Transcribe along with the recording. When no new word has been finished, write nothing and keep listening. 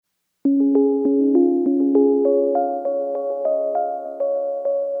Hello,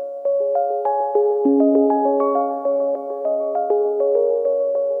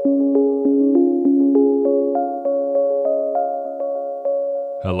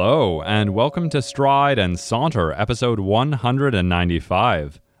 and welcome to Stride and Saunter, episode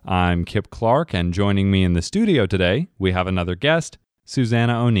 195. I'm Kip Clark, and joining me in the studio today, we have another guest,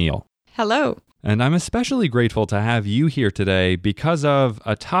 Susanna O'Neill. Hello. And I'm especially grateful to have you here today because of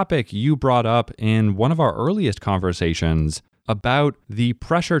a topic you brought up in one of our earliest conversations about the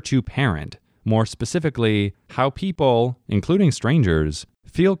pressure to parent. More specifically, how people, including strangers,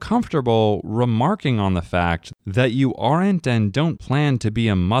 feel comfortable remarking on the fact that you aren't and don't plan to be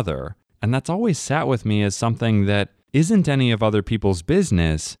a mother. And that's always sat with me as something that isn't any of other people's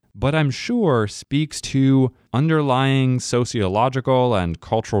business, but I'm sure speaks to underlying sociological and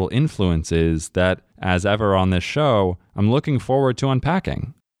cultural influences that, as ever on this show, I'm looking forward to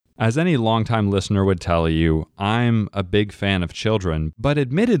unpacking. As any longtime listener would tell you, I'm a big fan of children, but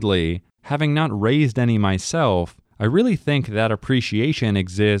admittedly, having not raised any myself, I really think that appreciation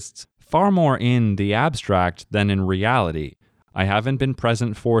exists far more in the abstract than in reality. I haven't been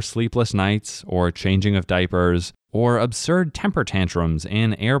present for sleepless nights or changing of diapers or absurd temper tantrums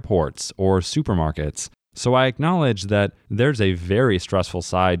in airports or supermarkets, so I acknowledge that there's a very stressful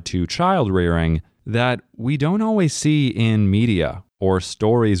side to child rearing that we don't always see in media or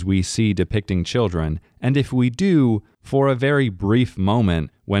stories we see depicting children, and if we do, for a very brief moment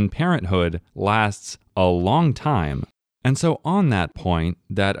when parenthood lasts a long time. And so on that point,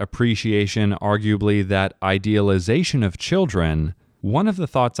 that appreciation, arguably that idealization of children, one of the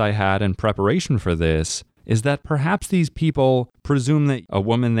thoughts I had in preparation for this is that perhaps these people presume that a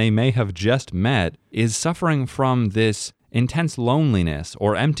woman they may have just met is suffering from this intense loneliness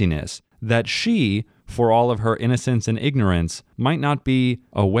or emptiness that she, for all of her innocence and ignorance, might not be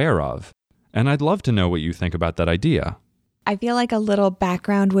aware of. And I'd love to know what you think about that idea. I feel like a little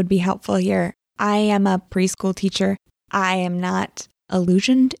background would be helpful here. I am a preschool teacher. I am not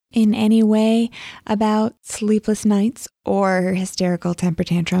illusioned in any way about sleepless nights or hysterical temper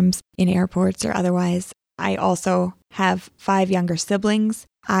tantrums in airports or otherwise. I also have 5 younger siblings.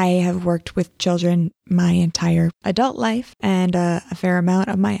 I have worked with children my entire adult life and a fair amount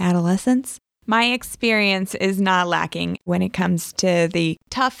of my adolescence. My experience is not lacking when it comes to the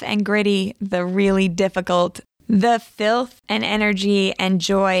tough and gritty, the really difficult, the filth and energy and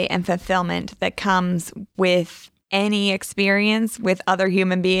joy and fulfillment that comes with any experience with other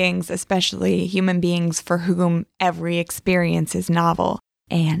human beings, especially human beings for whom every experience is novel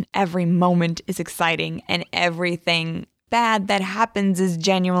and every moment is exciting and everything bad that happens is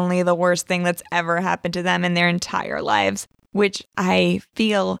genuinely the worst thing that's ever happened to them in their entire lives, which I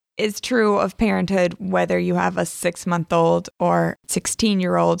feel is true of parenthood, whether you have a 6-month-old or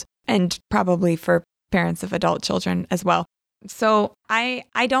 16-year-old, and probably for parents of adult children as well. So I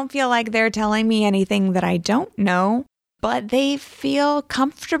don't feel like they're telling me anything that I don't know, but they feel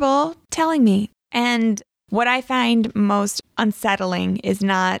comfortable telling me. And what I find most unsettling is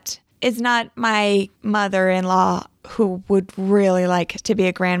not my mother-in-law, who would really like to be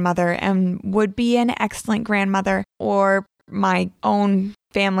a grandmother and would be an excellent grandmother, or my own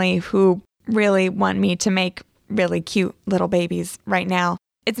family who really want me to make really cute little babies right now.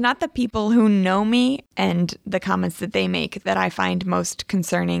 It's not the people who know me and the comments that they make that I find most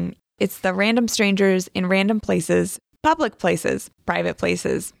concerning. It's the random strangers in random places, public places, private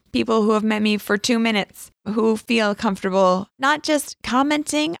places, people who have met me for 2 minutes, who feel comfortable not just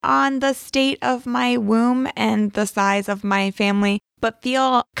commenting on the state of my womb and the size of my family, but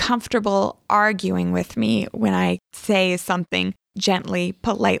feel comfortable arguing with me when I say something gently,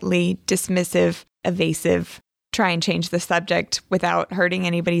 politely, dismissive, evasive, try and change the subject without hurting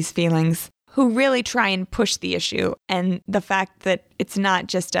anybody's feelings, who really try and push the issue. And the fact that it's not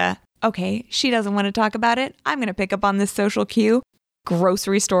just okay, she doesn't want to talk about it, I'm going to pick up on this social cue.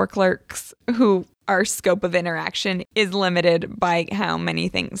 Grocery store clerks who our scope of interaction is limited by how many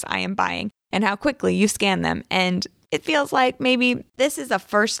things I am buying and how quickly you scan them. And it feels like maybe this is a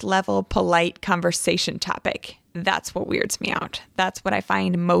first level polite conversation topic. That's what weirds me out. That's what I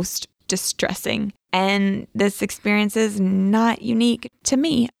find most distressing. And this experience is not unique to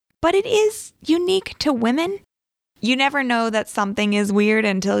me, but it is unique to women. You never know that something is weird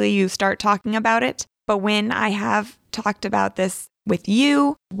until you start talking about it. But when I have talked about this with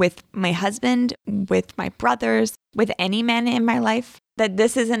you, with my husband, with my brothers, with any men in my life, that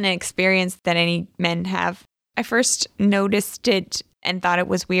this isn't an experience that any men have. I first noticed it and thought it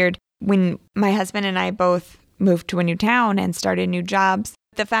was weird when my husband and I both moved to a new town and started new jobs.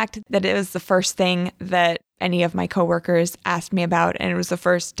 The fact that it was the first thing that any of my coworkers asked me about, and it was the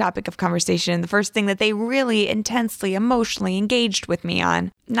first topic of conversation, the first thing that they really intensely, emotionally engaged with me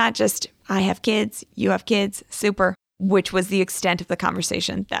on. Not just, I have kids, you have kids, super, which was the extent of the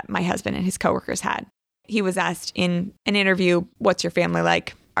conversation that my husband and his coworkers had. He was asked in an interview, what's your family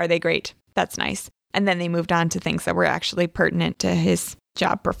like? Are they great? That's nice. And then they moved on to things that were actually pertinent to his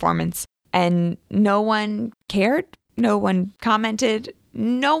job performance. And no one cared. No one commented.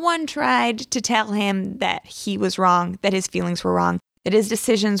 No one tried to tell him that he was wrong, that his feelings were wrong, that his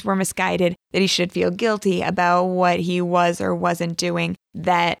decisions were misguided, that he should feel guilty about what he was or wasn't doing,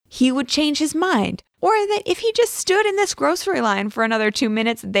 that he would change his mind, or that if he just stood in this grocery line for another 2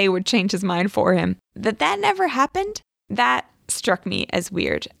 minutes, they would change his mind for him. That never happened, that struck me as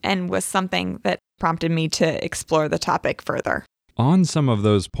weird and was something that prompted me to explore the topic further. On some of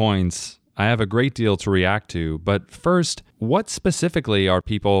those points, I have a great deal to react to, but first, what specifically are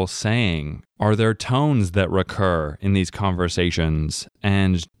people saying? Are there tones that recur in these conversations?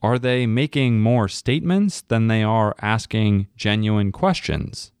 And are they making more statements than they are asking genuine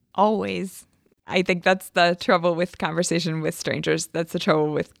questions? Always. I think that's the trouble with conversation with strangers. That's the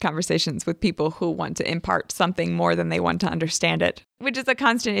trouble with conversations with people who want to impart something more than they want to understand it, which is a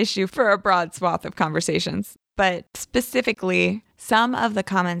constant issue for a broad swath of conversations. But specifically, some of the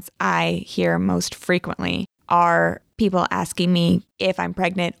comments I hear most frequently are people asking me if I'm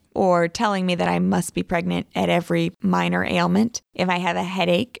pregnant or telling me that I must be pregnant at every minor ailment, if I have a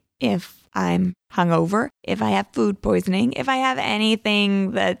headache, if I'm hungover, if I have food poisoning, if I have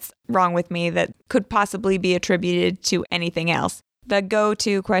anything that's wrong with me that could possibly be attributed to anything else. The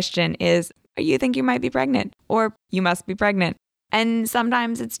go-to question is, you think you might be pregnant, or you must be pregnant. And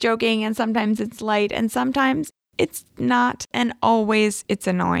sometimes it's joking, and sometimes it's light, and sometimes it's not, and always it's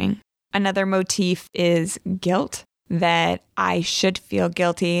annoying. Another motif is guilt, that I should feel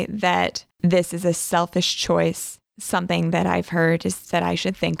guilty, that this is a selfish choice. Something that I've heard is that I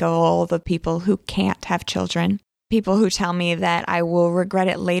should think of all the people who can't have children. People who tell me that I will regret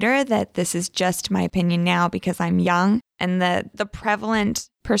it later, that this is just my opinion now because I'm young, and that the prevalent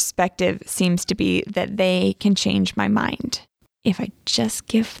perspective seems to be that they can change my mind. If I just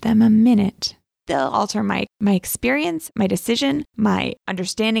give them a minute, they'll alter my experience, my decision, my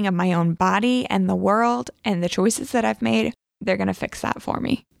understanding of my own body and the world and the choices that I've made. They're going to fix that for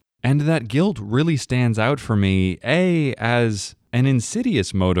me. And that guilt really stands out for me, as an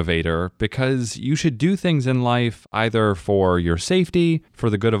insidious motivator, because you should do things in life either for your safety,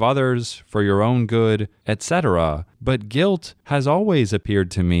 for the good of others, for your own good, etc. But guilt has always appeared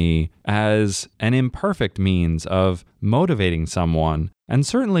to me as an imperfect means of motivating someone, and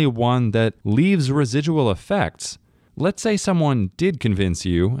certainly one that leaves residual effects. Let's say someone did convince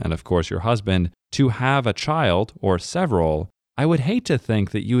you, and of course your husband, to have a child or several. I would hate to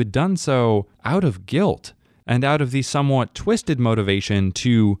think that you had done so out of guilt and out of the somewhat twisted motivation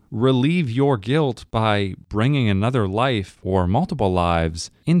to relieve your guilt by bringing another life or multiple lives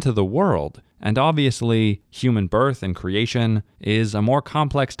into the world. And obviously, human birth and creation is a more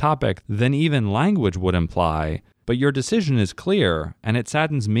complex topic than even language would imply. But your decision is clear, and it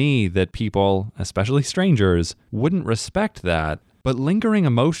saddens me that people, especially strangers, wouldn't respect that. But lingering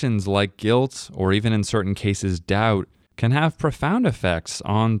emotions like guilt, or even in certain cases doubt, can have profound effects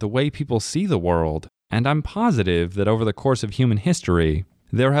on the way people see the world. And I'm positive that over the course of human history,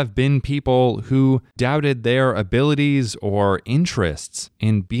 there have been people who doubted their abilities or interests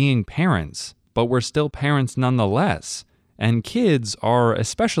in being parents, but were still parents nonetheless. And kids are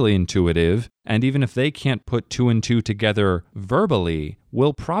especially intuitive, and even if they can't put two and two together verbally,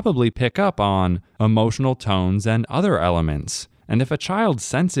 will probably pick up on emotional tones and other elements. And if a child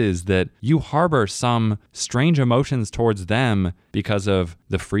senses that you harbor some strange emotions towards them because of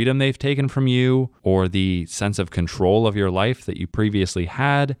the freedom they've taken from you, or the sense of control of your life that you previously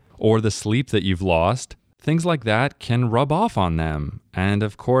had, or the sleep that you've lost, things like that can rub off on them. And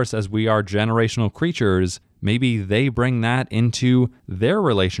of course, as we are generational creatures, maybe they bring that into their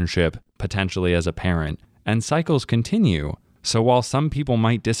relationship, potentially as a parent, and cycles continue. So while some people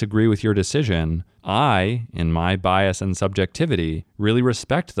might disagree with your decision, I, in my bias and subjectivity, really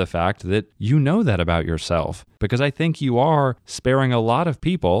respect the fact that you know that about yourself, because I think you are sparing a lot of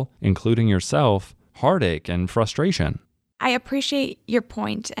people, including yourself, heartache and frustration. I appreciate your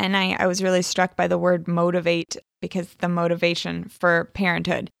point, and I was really struck by the word motivate, because the motivation for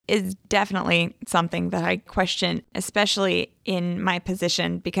parenthood is definitely something that I question, especially in my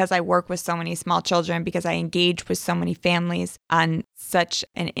position, because I work with so many small children, because I engage with so many families on such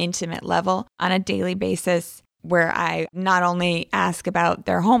an intimate level on a daily basis. where I not only ask about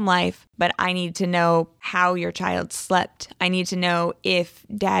their home life, but I need to know how your child slept. I need to know if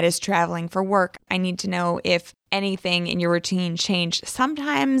dad is traveling for work. I need to know if anything in your routine changed.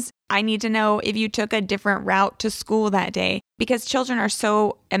 Sometimes I need to know if you took a different route to school that day, because children are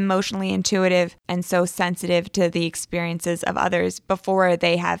so emotionally intuitive and so sensitive to the experiences of others before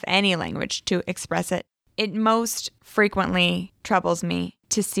they have any language to express it. It most frequently troubles me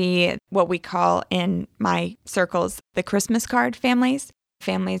to see what we call in my circles the Christmas card families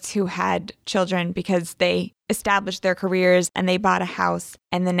who had children because they established their careers and they bought a house.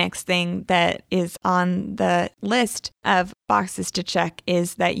 And the next thing that is on the list of boxes to check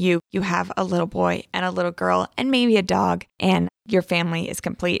is that you have a little boy and a little girl and maybe a dog, and your family is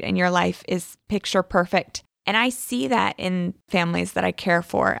complete and your life is picture perfect. And I see that in families that I care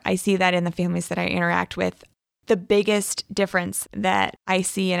for. I see that in the families that I interact with. The biggest difference that I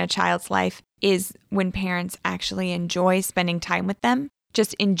see in a child's life is when parents actually enjoy spending time with them,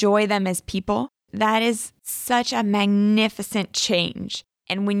 just enjoy them as people. That is such a magnificent change.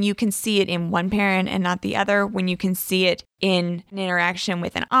 And when you can see it in one parent and not the other, when you can see it in an interaction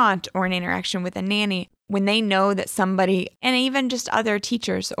with an aunt or an interaction with a nanny, when they know that somebody, and even just other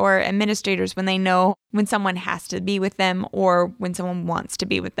teachers or administrators, when they know when someone has to be with them or when someone wants to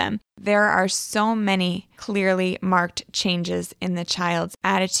be with them, there are so many clearly marked changes in the child's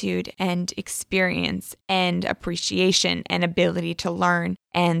attitude and experience and appreciation and ability to learn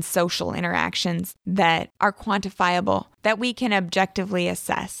and social interactions that are quantifiable, that we can objectively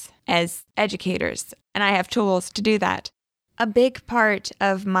assess as educators. And I have tools to do that. A big part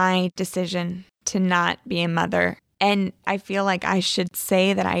of my decision to not be a mother, and I feel like I should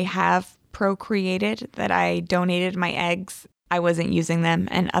say that I have procreated, that I donated my eggs. I wasn't using them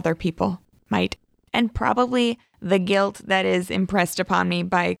and other people might. And probably the guilt that is impressed upon me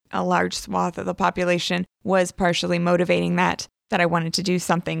by a large swath of the population was partially motivating that I wanted to do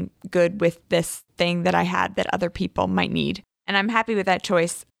something good with this thing that I had that other people might need. And I'm happy with that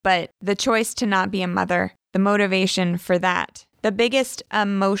choice. But the choice to not be a mother, the motivation for that, the biggest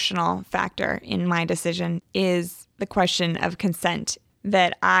emotional factor in my decision is the question of consent,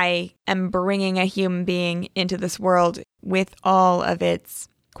 that I am bringing a human being into this world with all of its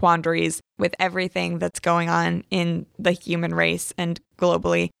quandaries, with everything that's going on in the human race and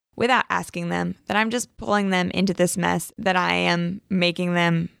globally, without asking them, that I'm just pulling them into this mess, that I am making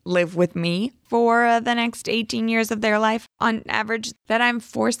them live with me for the next 18 years of their life on average, that I'm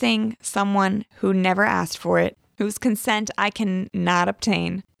forcing someone who never asked for it, whose consent I cannot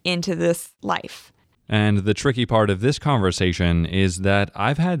obtain, into this life. And the tricky part of this conversation is that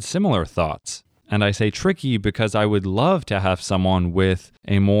I've had similar thoughts. And I say tricky because I would love to have someone with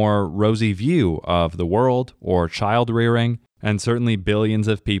a more rosy view of the world or child rearing. And certainly billions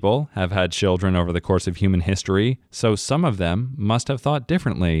of people have had children over the course of human history, so some of them must have thought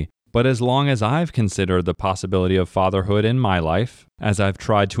differently. But as long as I've considered the possibility of fatherhood in my life, as I've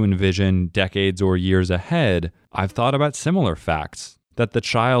tried to envision decades or years ahead, I've thought about similar facts, that the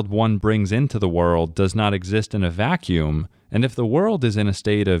child one brings into the world does not exist in a vacuum, and if the world is in a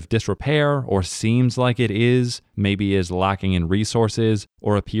state of disrepair or seems like it is, maybe is lacking in resources,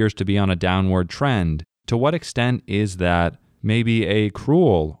 or appears to be on a downward trend, to what extent is that maybe a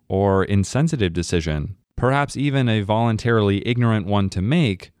cruel or insensitive decision, perhaps even a voluntarily ignorant one to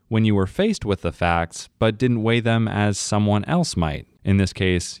make, when you were faced with the facts, but didn't weigh them as someone else might, in this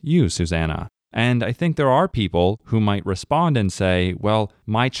case, you, Susanna. And I think there are people who might respond and say, well,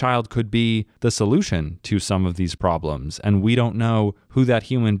 my child could be the solution to some of these problems, and we don't know who that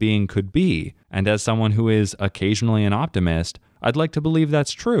human being could be. And as someone who is occasionally an optimist, I'd like to believe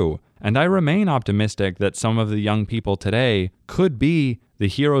that's true. And I remain optimistic that some of the young people today could be the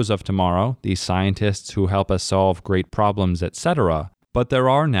heroes of tomorrow, these scientists who help us solve great problems, etc. But there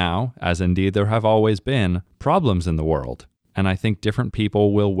are now, as indeed there have always been, problems in the world. And I think different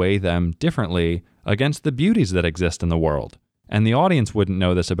people will weigh them differently against the beauties that exist in the world. And the audience wouldn't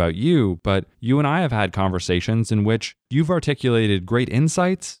know this about you, but you and I have had conversations in which you've articulated great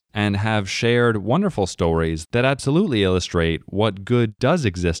insights and have shared wonderful stories that absolutely illustrate what good does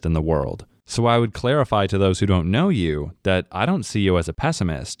exist in the world. So I would clarify to those who don't know you that I don't see you as a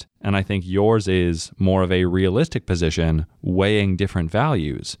pessimist, and I think yours is more of a realistic position, weighing different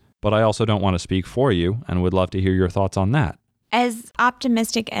values. But I also don't want to speak for you and would love to hear your thoughts on that. As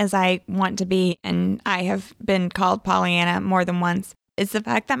optimistic as I want to be, and I have been called Pollyanna more than once, it's the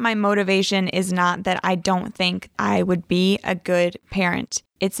fact that my motivation is not that I don't think I would be a good parent.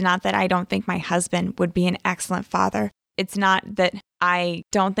 It's not that I don't think my husband would be an excellent father. It's not that I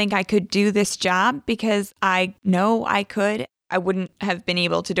don't think I could do this job, because I know I could. I wouldn't have been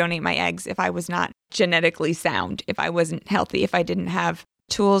able to donate my eggs if I was not genetically sound, if I wasn't healthy, if I didn't have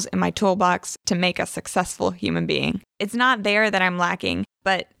tools in my toolbox to make a successful human being. It's not there that I'm lacking,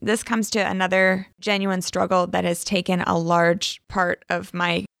 but this comes to another genuine struggle that has taken a large part of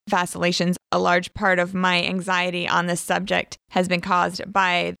my vacillations. A large part of my anxiety on this subject has been caused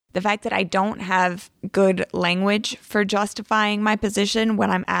by the fact that I don't have good language for justifying my position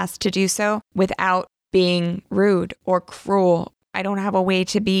when I'm asked to do so without being rude or cruel. I don't have a way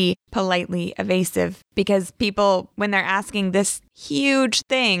to be politely evasive because people, when they're asking this huge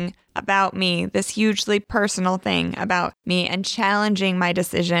thing about me, this hugely personal thing about me and challenging my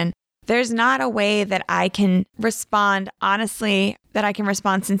decision, there's not a way that I can respond honestly, that I can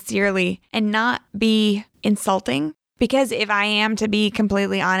respond sincerely and not be insulting. Because if I am to be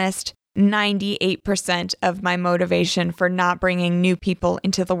completely honest, 98% of my motivation for not bringing new people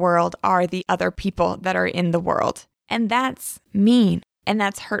into the world are the other people that are in the world. And that's mean and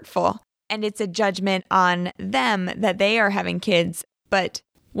that's hurtful. And it's a judgment on them that they are having kids. But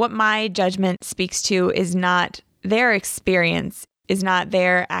what my judgment speaks to is not their experience, is not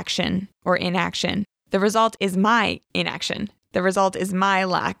their action or inaction. The result is my inaction. The result is my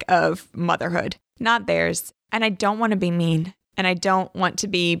lack of motherhood, not theirs. And I don't want to be mean. And I don't want to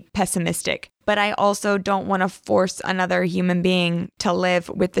be pessimistic, but I also don't want to force another human being to live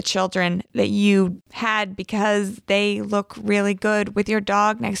with the children that you had because they look really good with your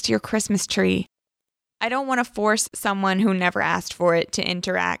dog next to your Christmas tree. I don't want to force someone who never asked for it to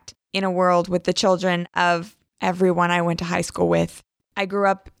interact in a world with the children of everyone I went to high school with. I grew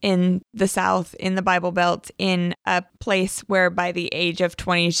up in the South, in the Bible Belt, in a place where by the age of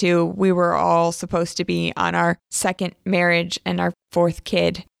 22, we were all supposed to be on our second marriage and our fourth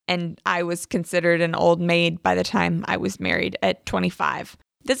kid. And I was considered an old maid by the time I was married at 25.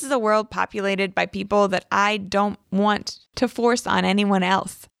 This is a world populated by people that I don't want to force on anyone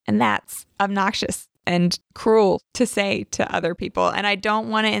else. And that's obnoxious and cruel to say to other people. And I don't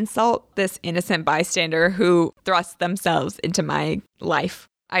want to insult this innocent bystander who thrust themselves into my life.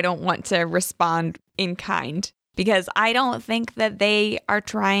 I don't want to respond in kind because I don't think that they are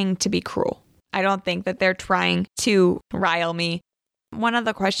trying to be cruel. I don't think that they're trying to rile me. One of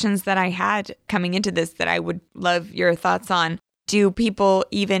the questions that I had coming into this that I would love your thoughts on, do people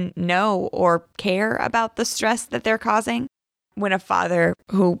even know or care about the stress that they're causing? When a father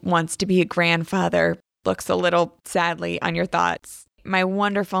who wants to be a grandfather looks a little sadly on your thoughts. My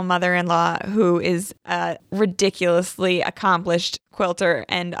wonderful mother-in-law, who is a ridiculously accomplished quilter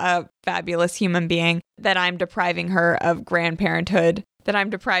and a fabulous human being, that I'm depriving her of grandparenthood, that I'm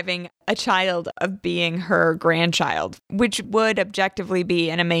depriving a child of being her grandchild, which would objectively be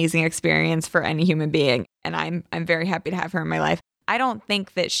an amazing experience for any human being. And I'm very happy to have her in my life. I don't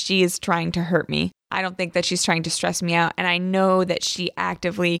think that she is trying to hurt me. I don't think that she's trying to stress me out. And I know that she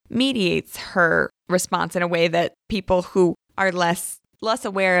actively mediates her response in a way that people who are less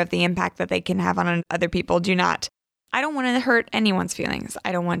aware of the impact that they can have on other people do not. I don't want to hurt anyone's feelings.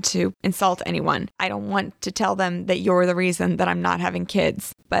 I don't want to insult anyone. I don't want to tell them that you're the reason that I'm not having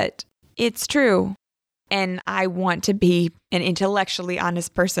kids. But it's true. And I want to be an intellectually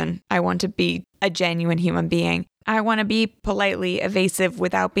honest person. I want to be a genuine human being. I want to be politely evasive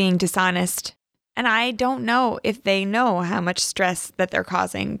without being dishonest. And I don't know if they know how much stress that they're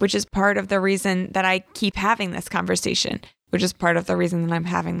causing, which is part of the reason that I keep having this conversation, which is part of the reason that I'm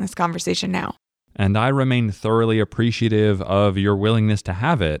having this conversation now. And I remain thoroughly appreciative of your willingness to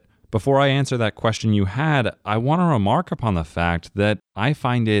have it. Before I answer that question you had, I want to remark upon the fact that I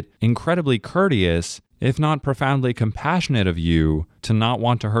find it incredibly courteous, if not profoundly compassionate of you, to not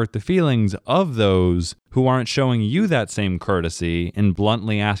want to hurt the feelings of those who aren't showing you that same courtesy in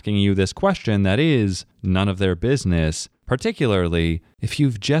bluntly asking you this question that is none of their business, particularly if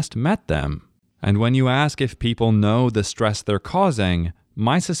you've just met them. And when you ask if people know the stress they're causing,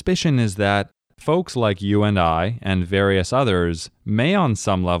 my suspicion is that folks like you and I and various others may on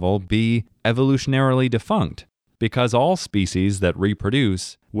some level be evolutionarily defunct, because all species that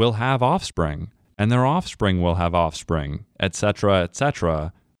reproduce will have offspring, and their offspring will have offspring, etc.,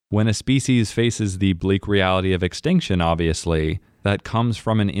 etc. When a species faces the bleak reality of extinction, obviously, that comes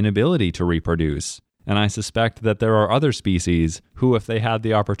from an inability to reproduce. And I suspect that there are other species who, if they had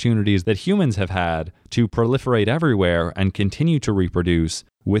the opportunities that humans have had to proliferate everywhere and continue to reproduce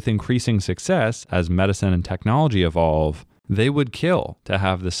with increasing success as medicine and technology evolve, they would kill to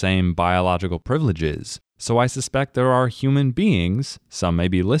have the same biological privileges. So I suspect there are human beings, some may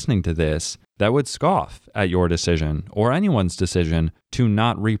be listening to this, that would scoff at your decision or anyone's decision to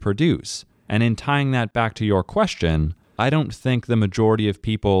not reproduce. And in tying that back to your question, I don't think the majority of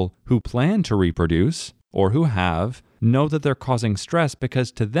people who plan to reproduce or who have know that they're causing stress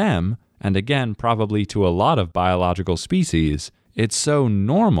because to them, and again, probably to a lot of biological species, it's so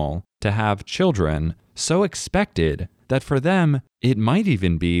normal to have children, so expected, that for them, it might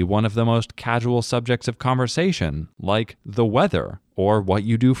even be one of the most casual subjects of conversation, like the weather or what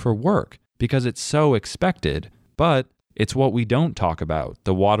you do for work, because it's so expected. But it's what we don't talk about,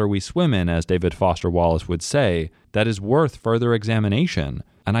 the water we swim in, as David Foster Wallace would say, that is worth further examination.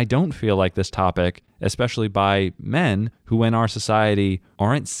 And I don't feel like this topic, especially by men who in our society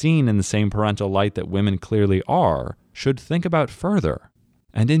aren't seen in the same parental light that women clearly are, should think about further.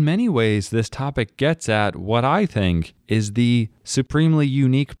 And in many ways, this topic gets at what I think is the supremely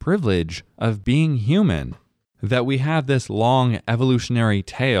unique privilege of being human. That we have this long evolutionary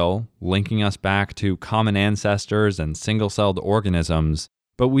tail linking us back to common ancestors and single-celled organisms,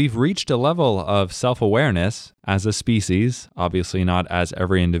 but we've reached a level of self-awareness as a species, obviously not as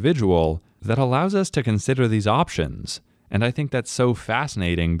every individual, that allows us to consider these options. And I think that's so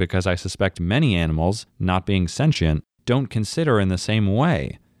fascinating because I suspect many animals, not being sentient, don't consider in the same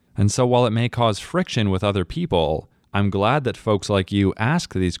way. And so while it may cause friction with other people, I'm glad that folks like you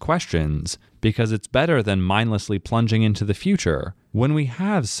ask these questions, because it's better than mindlessly plunging into the future when we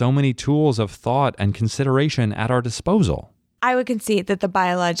have so many tools of thought and consideration at our disposal. I would concede that the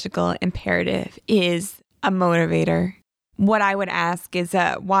biological imperative is a motivator. What I would ask is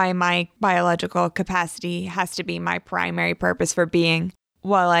why my biological capacity has to be my primary purpose for being.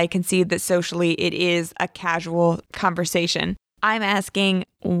 While I concede that socially it is a casual conversation, I'm asking,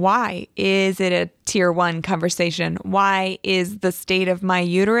 why is it a tier 1 conversation? Why is the state of my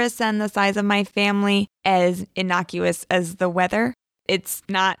uterus and the size of my family as innocuous as the weather? It's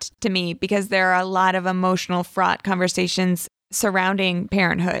not to me, because there are a lot of emotional fraught conversations surrounding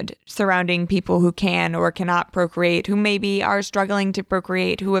parenthood, surrounding people who can or cannot procreate, who maybe are struggling to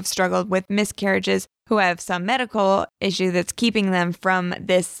procreate, who have struggled with miscarriages, who have some medical issue that's keeping them from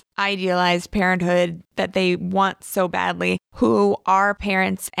this idealized parenthood that they want so badly, who are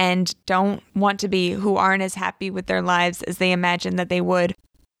parents and don't want to be, who aren't as happy with their lives as they imagine that they would.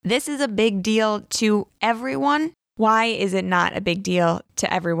 This is a big deal to everyone. Why is it not a big deal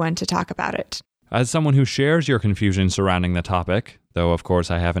to everyone to talk about it? As someone who shares your confusion surrounding the topic, though of course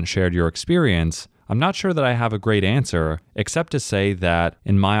I haven't shared your experience, I'm not sure that I have a great answer, except to say that,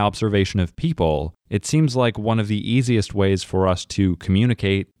 in my observation of people, it seems like one of the easiest ways for us to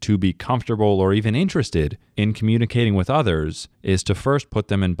communicate, to be comfortable or even interested in communicating with others, is to first put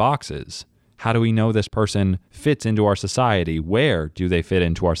them in boxes. How do we know this person fits into our society? Where do they fit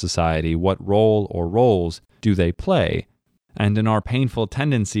into our society? What role or roles do they play? And in our painful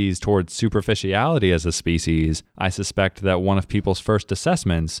tendencies towards superficiality as a species, I suspect that one of people's first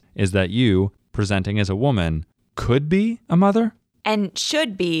assessments is that you, presenting as a woman, could be a mother? And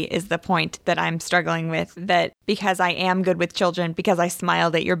should be is the point that I'm struggling with, that because I am good with children, because I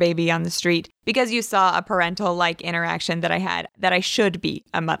smiled at your baby on the street, because you saw a parental-like interaction that I had, that I should be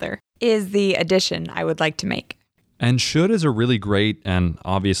a mother, is the addition I would like to make. And should is a really great and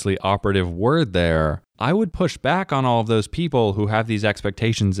obviously operative word there. I would push back on all of those people who have these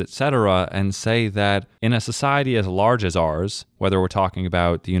expectations, etc., and say that in a society as large as ours, whether we're talking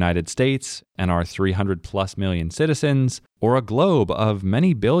about the United States and our 300 plus million citizens, or a globe of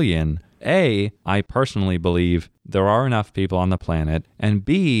many billion, A, I personally believe there are enough people on the planet, and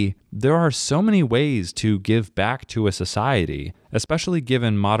B, there are so many ways to give back to a society, especially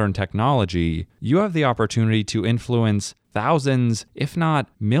given modern technology. You have the opportunity to influence thousands, if not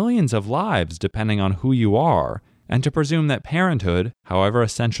millions of lives, depending on who you are, and to presume that parenthood, however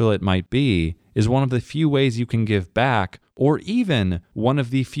essential it might be, is one of the few ways you can give back, or even one of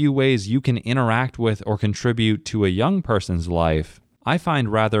the few ways you can interact with or contribute to a young person's life, I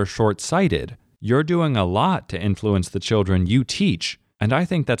find rather short-sighted. You're doing a lot to influence the children you teach, and I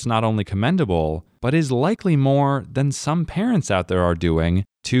think that's not only commendable, but is likely more than some parents out there are doing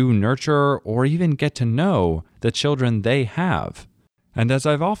to nurture or even get to know the children they have. And as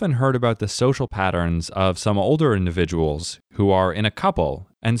I've often heard about the social patterns of some older individuals who are in a couple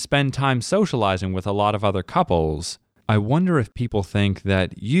and spend time socializing with a lot of other couples, I wonder if people think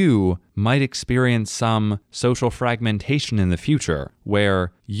that you might experience some social fragmentation in the future,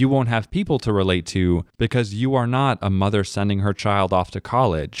 where you won't have people to relate to because you are not a mother sending her child off to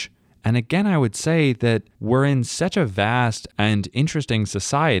college. And again, I would say that we're in such a vast and interesting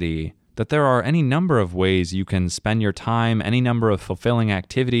society that there are any number of ways you can spend your time, any number of fulfilling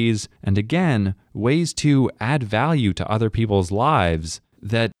activities, and again, ways to add value to other people's lives,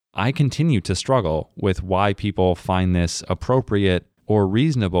 that I continue to struggle with why people find this appropriate or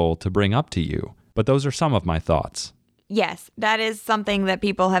reasonable to bring up to you. But those are some of my thoughts. Yes, that is something that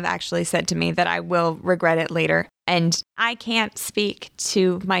people have actually said to me that I will regret it later. And I can't speak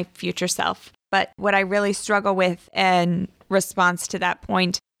to my future self. But what I really struggle with in response to that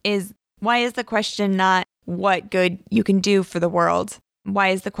point is, why is the question not what good you can do for the world? Why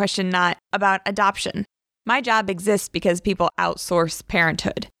is the question not about adoption? My job exists because people outsource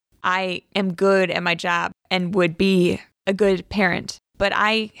parenthood. I am good at my job and would be a good parent, but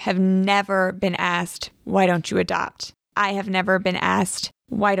I have never been asked, why don't you adopt? I have never been asked,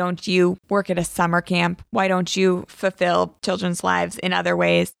 why don't you work at a summer camp? Why don't you fulfill children's lives in other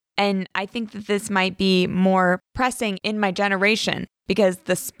ways? And I think that this might be more pressing in my generation because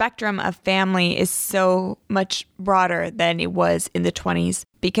the spectrum of family is so much broader than it was in the 20s,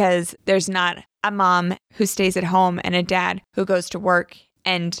 because there's not a mom who stays at home and a dad who goes to work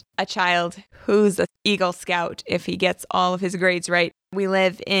and a child who's an Eagle Scout if he gets all of his grades right. We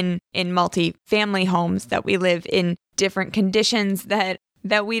live in multi-family homes, that we live in different conditions, that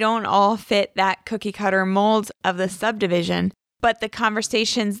we don't all fit that cookie cutter mold of the subdivision. But the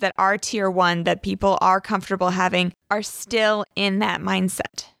conversations that are tier one, that people are comfortable having, are still in that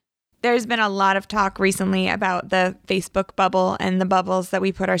mindset. There's been a lot of talk recently about the Facebook bubble and the bubbles that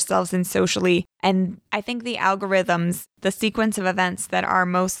we put ourselves in socially. And I think the algorithms, the sequence of events that are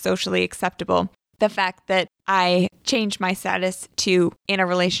most socially acceptable, the fact that I changed my status to in a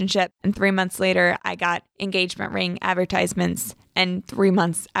relationship, and 3 months later, I got engagement ring advertisements. And 3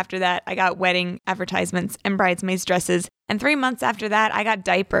 months after that, I got wedding advertisements and bridesmaids dresses. And 3 months after that, I got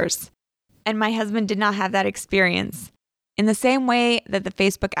diapers. And my husband did not have that experience. In the same way that the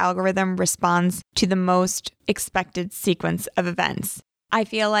Facebook algorithm responds to the most expected sequence of events, I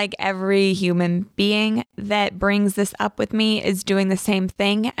feel like every human being that brings this up with me is doing the same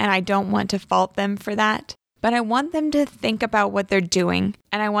thing, and I don't want to fault them for that. But I want them to think about what they're doing,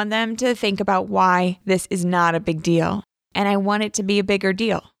 and I want them to think about why this is not a big deal. And I want it to be a bigger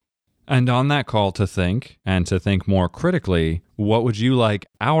deal. And on that call to think, and to think more critically, what would you like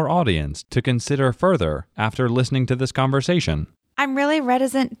our audience to consider further after listening to this conversation? I'm really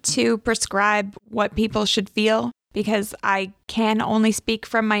reticent to prescribe what people should feel because I can only speak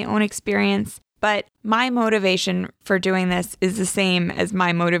from my own experience. But my motivation for doing this is the same as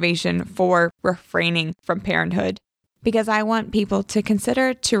my motivation for refraining from parenthood. Because I want people to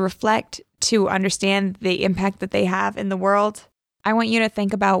consider, to reflect, to understand the impact that they have in the world. I want you to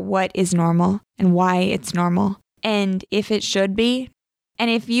think about what is normal and why it's normal, and if it should be. And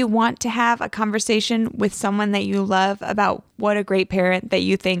if you want to have a conversation with someone that you love about what a great parent that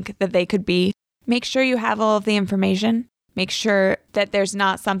you think that they could be, make sure you have all of the information. Make sure that there's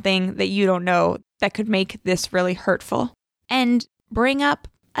not something that you don't know that could make this really hurtful. And bring up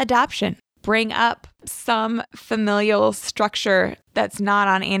adoption. Bring up some familial structure that's not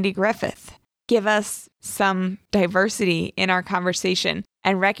on Andy Griffith. Give us some diversity in our conversation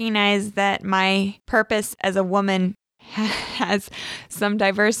and recognize that my purpose as a woman has some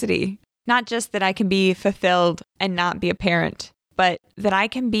diversity. Not just that I can be fulfilled and not be a parent, but that I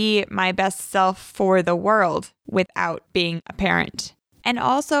can be my best self for the world without being a parent. And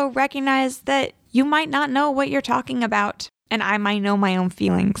also recognize that you might not know what you're talking about, and I might know my own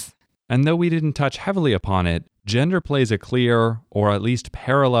feelings. And though we didn't touch heavily upon it, gender plays a clear, or at least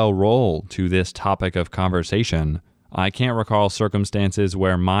parallel role to this topic of conversation. I can't recall circumstances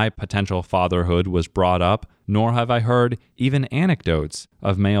where my potential fatherhood was brought up, nor have I heard even anecdotes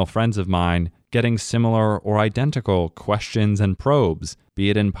of male friends of mine getting similar or identical questions and probes, be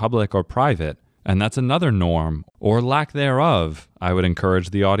it in public or private. And that's another norm, or lack thereof, I would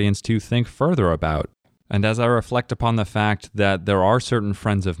encourage the audience to think further about. And as I reflect upon the fact that there are certain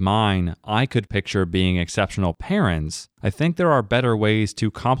friends of mine I could picture being exceptional parents, I think there are better ways to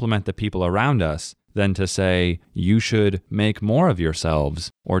compliment the people around us than to say, you should make more of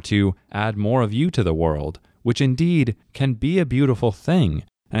yourselves, or to add more of you to the world, which indeed can be a beautiful thing.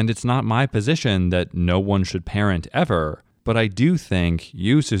 And it's not my position that no one should parent ever, but I do think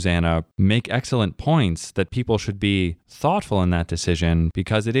you, Susanna, make excellent points that people should be thoughtful in that decision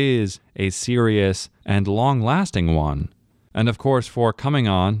because it is a serious and long-lasting one. And of course, for coming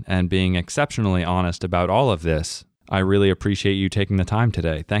on and being exceptionally honest about all of this, I really appreciate you taking the time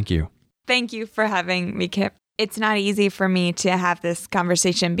today. Thank you. Thank you for having me, Kip. It's not easy for me to have this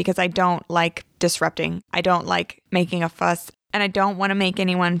conversation because I don't like disrupting. I don't like making a fuss, and I don't want to make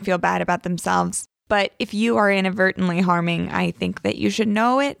anyone feel bad about themselves. But if you are inadvertently harming, I think that you should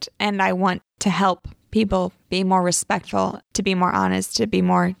know it, and I want to help people be more respectful, to be more honest, to be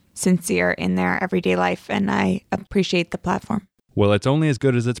more sincere in their everyday life, and I appreciate the platform. Well, it's only as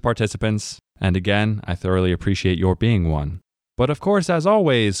good as its participants, and again, I thoroughly appreciate your being one. But of course, as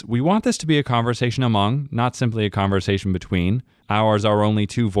always, we want this to be a conversation among, not simply a conversation between. Ours are only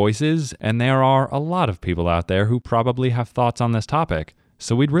two voices, and there are a lot of people out there who probably have thoughts on this topic.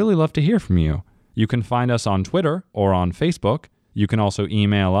 So we'd really love to hear from you. You can find us on Twitter or on Facebook. You can also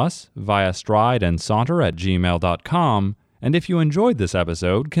email us via strideandsaunter@gmail.com. And if you enjoyed this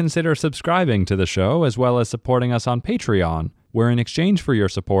episode, consider subscribing to the show as well as supporting us on Patreon, where in exchange for your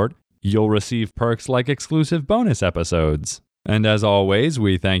support, you'll receive perks like exclusive bonus episodes. And as always,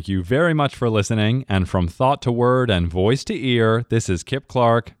 we thank you very much for listening, and from thought to word and voice to ear, this is Kip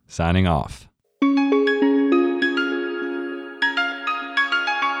Clark, signing off.